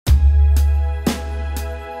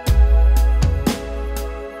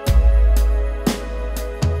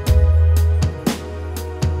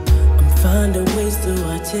finding ways to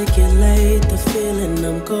articulate the feeling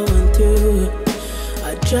I'm going through.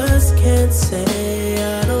 I just can't say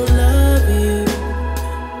I don't love you,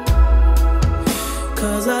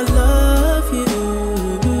 'cause I love you.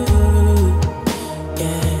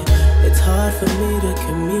 Yeah, it's hard for me to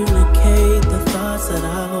communicate the thoughts that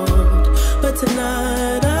I hold, but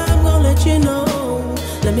tonight I'm gonna let you know.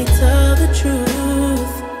 Let me tell the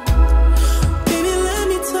truth. Baby, let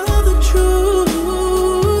me tell the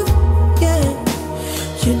truth. Yeah,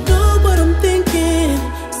 you know what I'm thinking.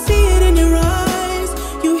 See it in your eyes.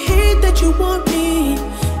 You hate that you want me.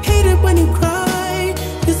 Hate it when you cry.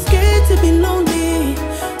 You're scared to be lonely.